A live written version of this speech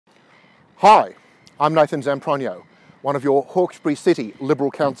Hi, I'm Nathan Zampronio, one of your Hawkesbury City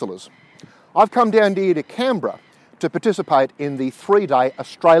Liberal councillors. I've come down here to Canberra to participate in the three-day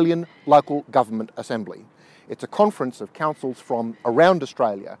Australian Local Government Assembly. It's a conference of councils from around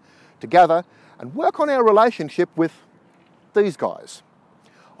Australia to gather and work on our relationship with these guys.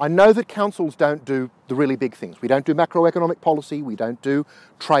 I know that councils don't do the really big things. We don't do macroeconomic policy, we don't do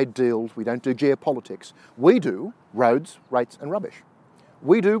trade deals, we don't do geopolitics. We do roads, rates and rubbish.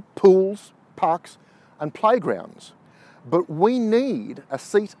 We do pools, parks and playgrounds. But we need a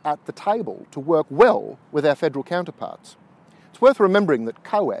seat at the table to work well with our federal counterparts. It's worth remembering that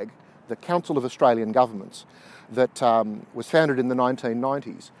COAG, the Council of Australian Governments, that was founded in the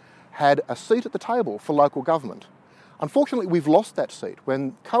 1990s, had a seat at the table for local government. Unfortunately, we've lost that seat.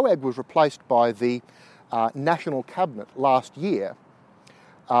 When COAG was replaced by the National Cabinet last year,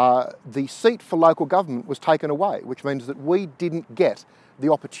 the seat for local government was taken away, which means that we didn't get the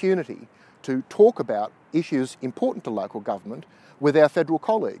opportunity to talk about issues important to local government with our federal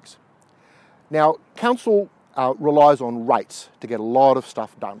colleagues. Now, council relies on rates to get a lot of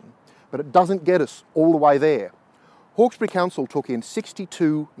stuff done, but it doesn't get us all the way there. Hawkesbury Council took in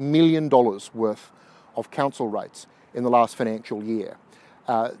 $62 million worth of council rates in the last financial year.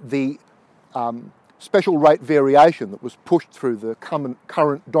 The special rate variation that was pushed through the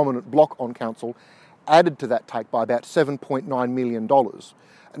current dominant bloc on council added to that take by about $7.9 million,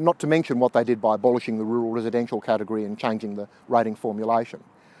 not to mention what they did by abolishing the rural residential category and changing the rating formulation.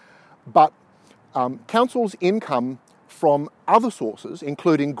 But council's income from other sources,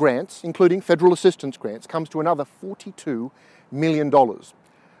 including grants, including federal assistance grants, comes to another $42 million. And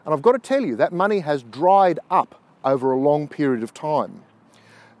I've got to tell you, that money has dried up over a long period of time.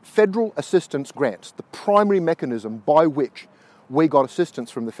 Federal assistance grants, the primary mechanism by which we got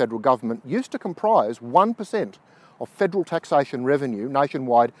assistance from the federal government, used to comprise 1% of federal taxation revenue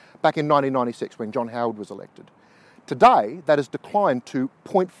nationwide back in 1996 when John Howard was elected. Today, that has declined to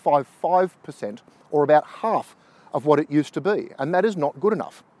 0.55%, or about half of what it used to be, and that is not good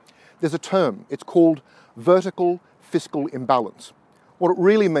enough. There's a term, it's called vertical fiscal imbalance. What it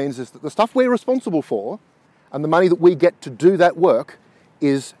really means is that the stuff we're responsible for and the money that we get to do that work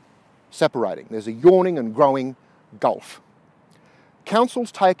is separating. There's a yawning and growing gulf.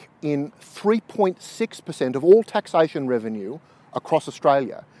 Councils take in 3.6% of all taxation revenue across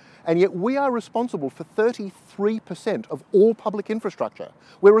Australia, and yet we are responsible for 33% of all public infrastructure.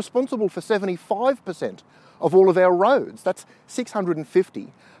 We're responsible for 75% of all of our roads. That's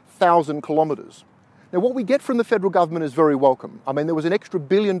 650,000 kilometres. Now, what we get from the federal government is very welcome. I mean, there was an extra $1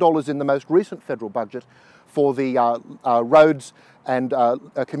 billion in the most recent federal budget for the roads and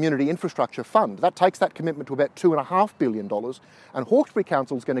community infrastructure fund. That takes that commitment to about $2.5 billion, and Hawkesbury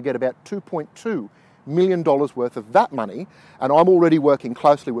Council is going to get about $2.2 million worth of that money, and I'm already working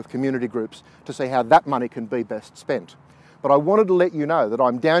closely with community groups to see how that money can be best spent. But I wanted to let you know that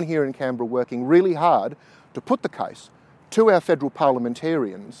I'm down here in Canberra working really hard to put the case to our federal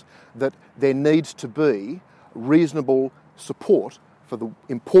parliamentarians that there needs to be reasonable support for the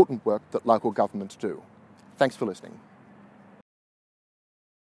important work that local governments do. Thanks for listening.